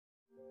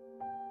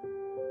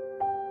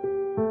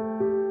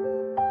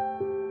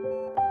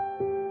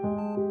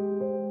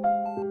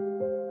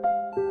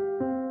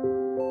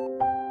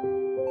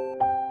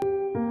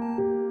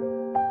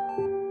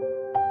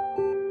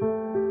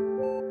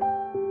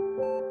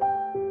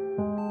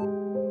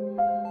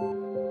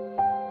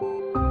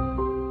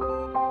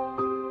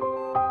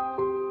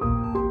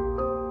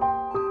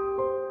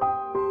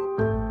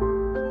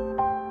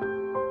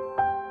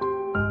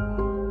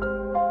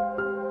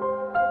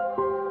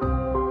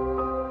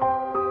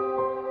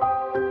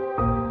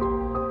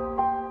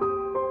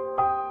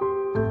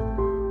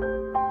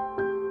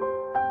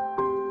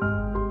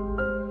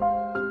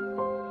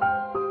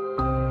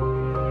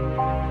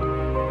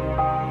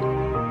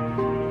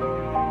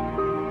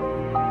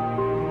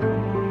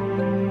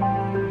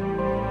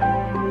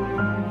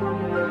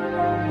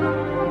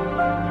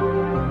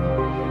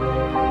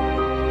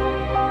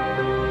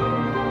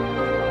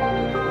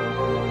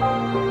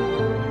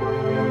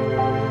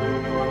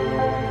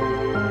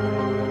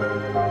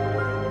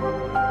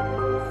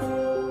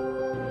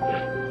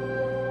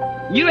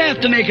You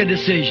have to make a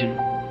decision.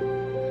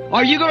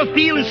 Are you going to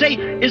feel and say,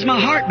 is my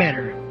heart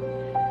better?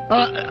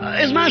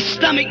 Is my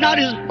stomach not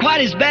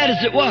quite as bad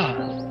as it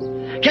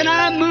was? Can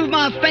I move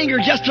my finger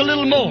just a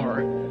little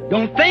more?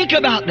 Don't think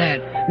about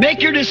that.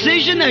 Make your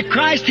decision that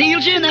Christ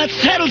heals you and that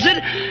settles it,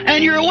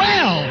 and you're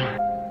well.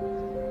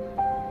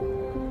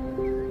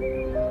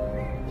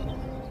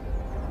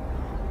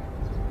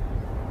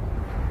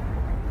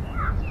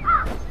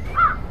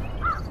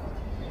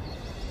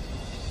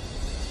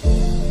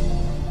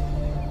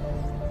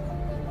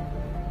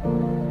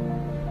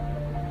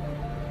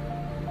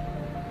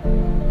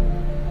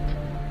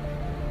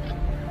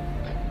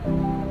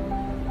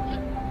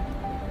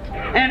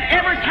 And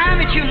every time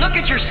that you look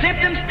at your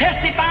symptoms,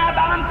 testify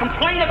about them,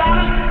 complain about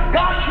them,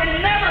 God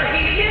can never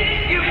heal you.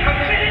 You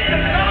committed to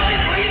God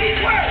and believe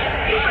His Word.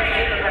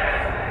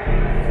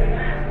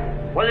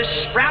 Whether it's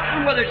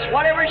sprouting, whether it's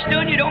whatever it's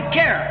doing, you don't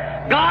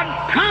care.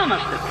 God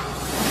promised it.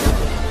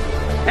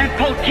 And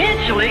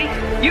potentially,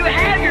 you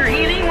have your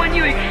healing when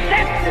you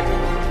accept it.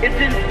 It's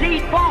in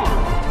seed form.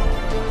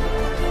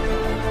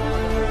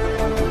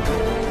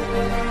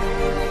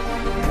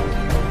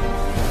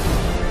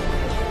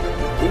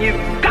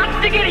 You've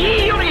got to get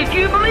healed if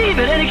you believe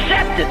it and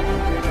accept it.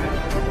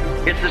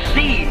 It's a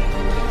seed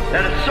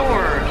that a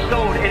sower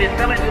sowed and it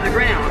fell into the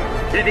ground.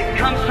 And if it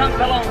comes, some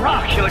fell on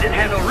rocks, so it didn't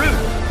have no root.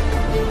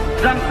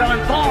 Some fell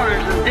in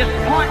thorns and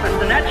disappointments,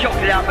 and that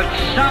choked it out. But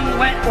some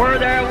went where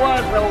there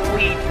was no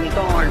weeds and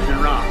thorns and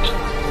rocks.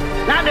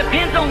 Now it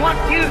depends on what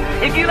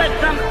if you let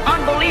some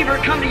unbeliever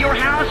come to your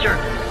house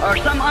or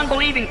some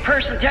unbelieving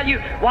person tell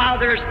you, wow,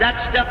 there's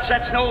that stuff,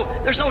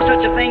 there's no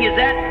such a thing as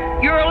that.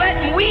 You're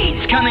letting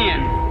weeds come in.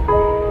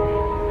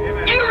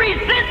 You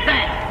resist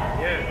that.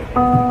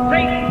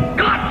 Say,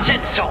 God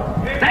said so.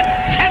 That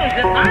settles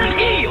it. I'm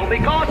healed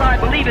because I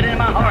believe it in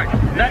my heart.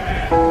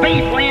 That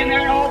faith laying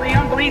there and all the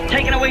unbelief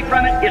taken away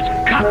from it,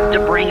 it's got to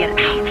bring it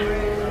out.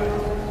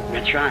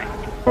 That's right.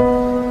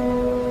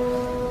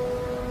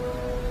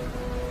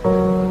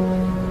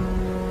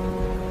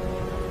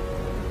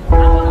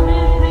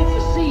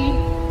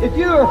 If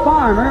you're a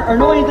farmer or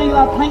know anything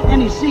about planting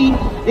any seed,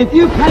 if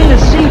you plant a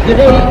seed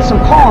today, some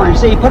corn,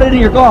 say you put it in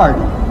your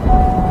garden,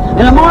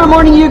 and tomorrow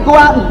morning you go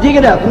out and dig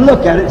it up and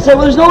look at it and say,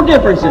 well, there's no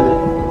difference in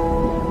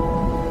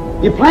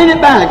it. You plant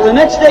it back. The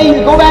next day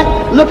you go back,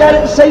 look at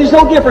it and say there's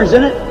no difference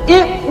in it.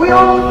 It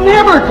will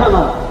never come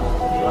up.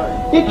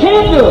 You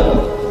can't do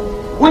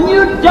it. When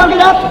you dug it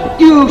up,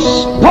 you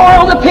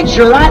spoiled the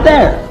picture right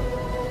there.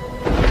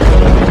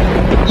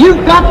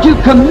 You've got to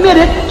commit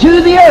it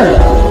to the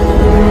earth.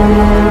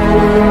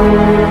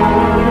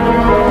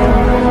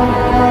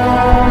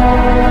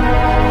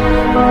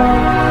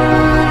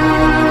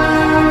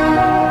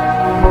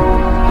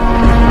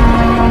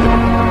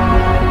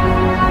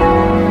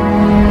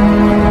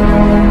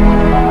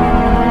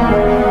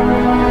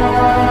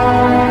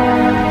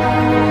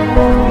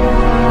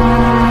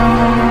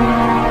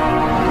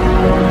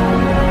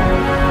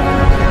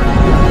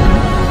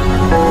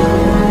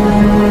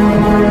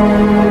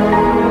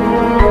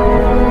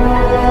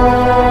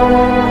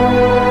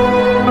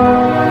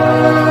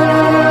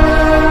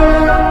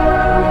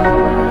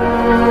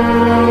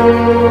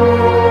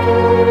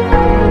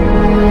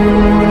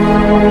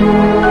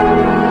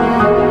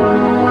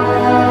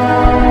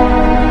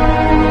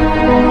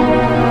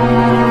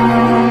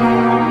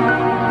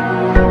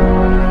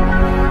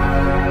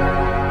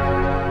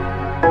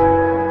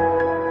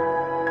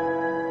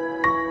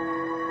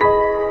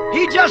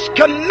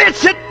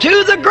 Commits it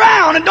to the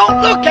ground and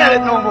don't look at it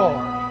no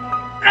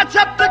more. That's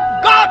up to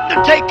God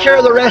to take care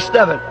of the rest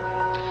of it.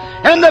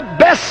 And the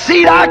best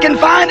seed I can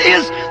find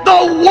is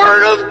the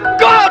Word of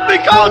God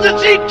because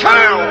it's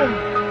eternal.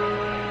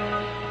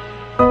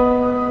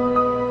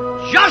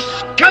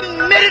 Just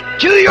commit it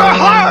to your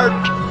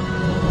heart.